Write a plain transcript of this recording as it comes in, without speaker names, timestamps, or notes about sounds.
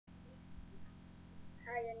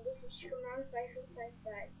and this is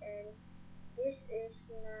Shuman5255, and this is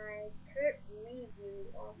my third review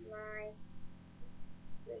of my,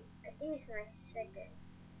 wait, I think it's my second.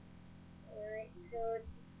 Alright, so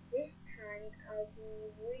this time I'll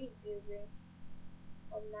be reviewing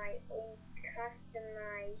on my own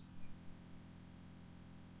customized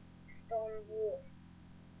stone wolf.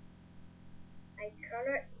 I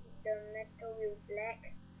colored the metal wheel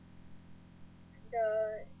black,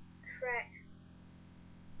 the track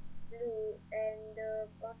blue, and the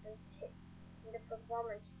bottom tip, the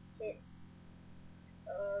performance tip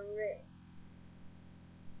red.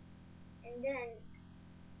 And then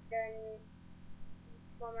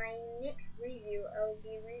for my next review, I'll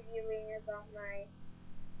be reviewing about my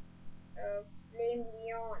Flame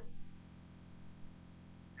Leon.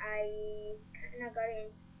 I kinda got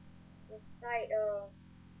it inside a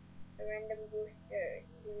random booster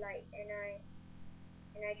light, and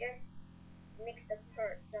I just mixed the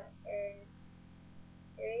parts up, and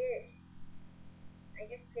there it is. I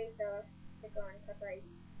just placed the sticker on because I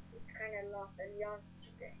kinda lost a Leon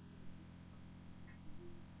sticker.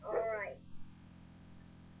 Alright,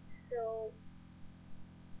 so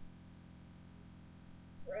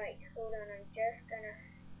right, hold on, I'm just gonna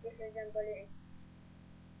disassemble it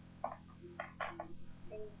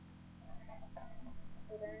and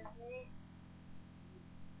hold on a minute.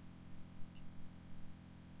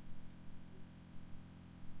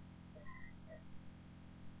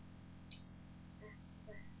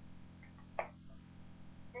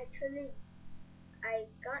 Actually, I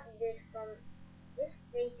got this from, this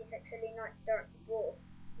face is actually not dark wolf.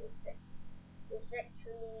 It's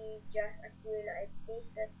actually just Aquila. I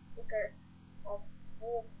placed the sticker of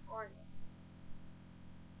wolf on it.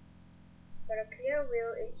 But a clear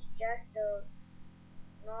wheel is just a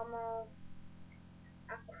normal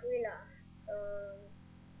Aquila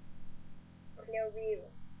clear wheel.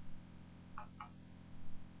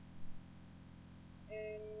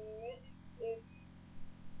 And next is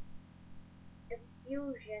the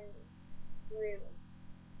fusion wheel.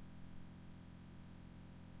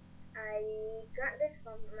 I got this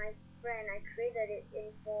from my friend. I traded it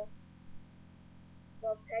in for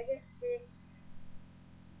Pegasus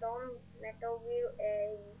stone metal wheel,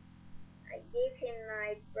 and I gave him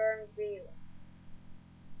my burn wheel.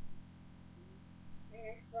 And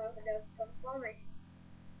as for the performance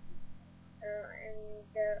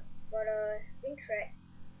for the spin track,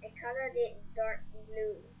 I colored it dark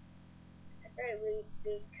blue. I thought it would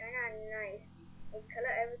be kinda nice. I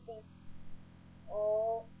colored everything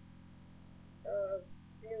all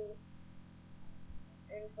blue.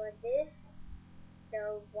 And for this,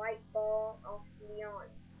 the white ball of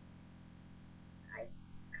Leons, I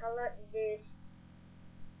colored this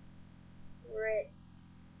red.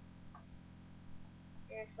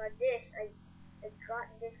 And as for this, I got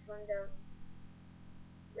this from the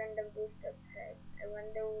random booster pack. I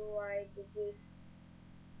wonder why they gave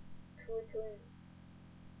two to me.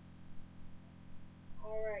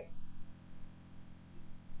 Alright,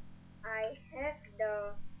 I have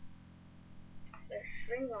the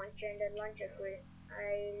string launcher and the launcher grid.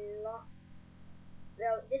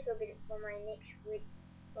 Well, this will be for my next week,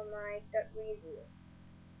 for my third review.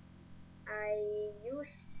 I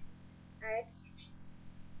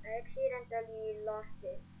accidentally lost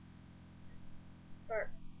this part,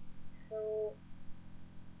 so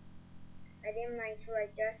I didn't mind, so I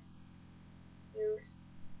just used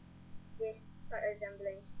this part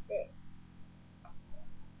assembly instead.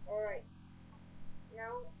 Alright,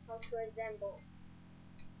 now how to assemble.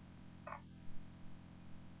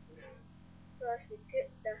 First we put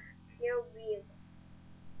the tail wheel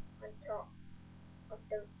on top of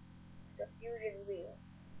the fusion wheel.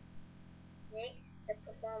 Next, the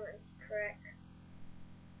performance track.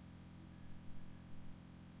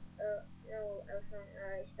 No, I was wrong.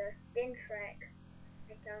 It's the spin track.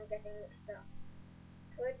 I kept getting mixed up.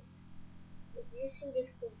 If you see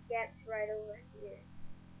these two gaps right over here,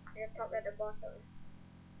 at the top and the bottom,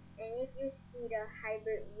 and if you see the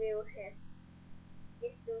hybrid wheel head,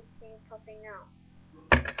 these two things popping out.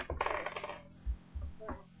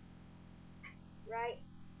 Right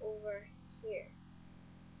over here.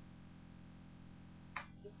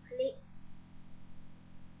 You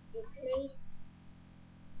place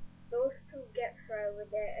those two gaps right over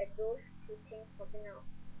there and those two things popping out.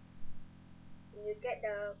 And you get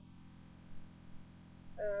the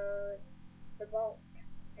bolt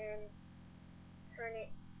and turn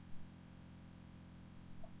it,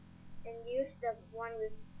 and use the ply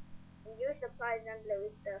assembler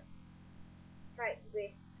with the side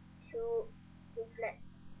with two flat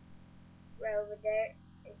right over there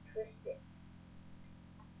and twist it.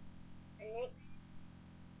 And next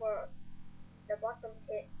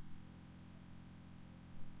it,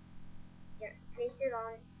 yeah, place it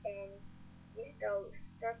on and use the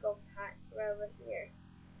circle part right over here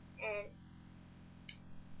and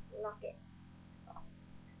lock it.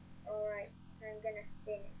 Alright, so I'm gonna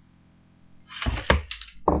spin it.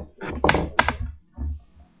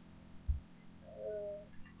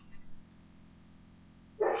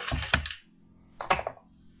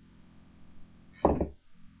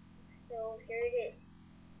 So here it is,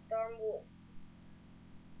 Storm Wolf.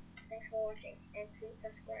 Thanks for watching and please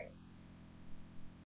subscribe.